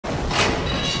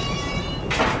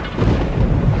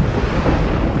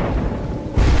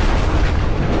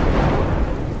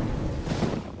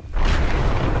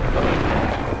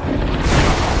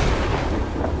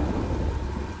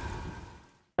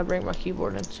I bring my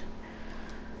keyboard and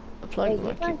plug Wait, my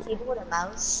you got a keyboard. keyboard and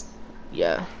mouse?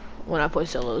 Yeah, when I play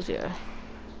solos, yeah.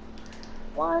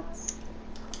 What?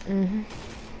 Mhm.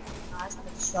 That's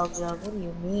the chug jug. What do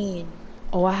you mean?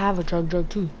 Oh, I have a jug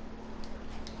too.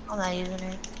 I'm not using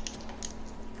it.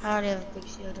 I already have a big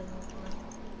shield in my one.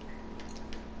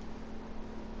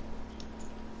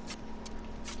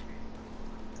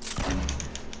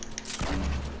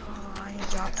 Oh, I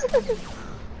dropped it.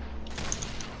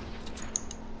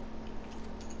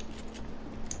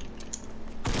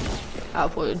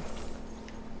 Outplayed.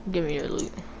 Give me your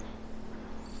loot.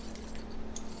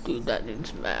 Dude, that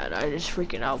dude's mad. I just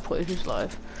freaking outplayed his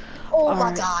life. Oh my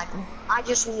Alright. god. I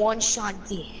just one-shot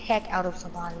the heck out of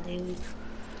somebody, dude.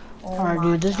 Oh Alright, my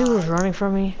dude, this dude was god. running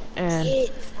from me, and Kid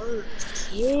hurt,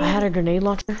 I had kid. a grenade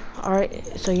launcher.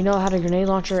 Alright, so you know I had a grenade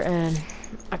launcher, and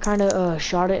I kinda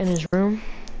shot it in his room,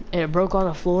 and it broke on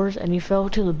the floors, and he fell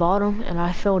to the bottom, and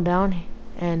I fell down,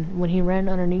 and when he ran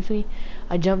underneath me,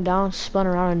 I jumped down, spun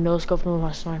around, and no-scoped him with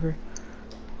my sniper.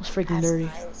 It was freaking That's dirty.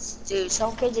 nice. Dude,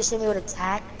 some kid just hit me with a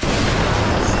tack.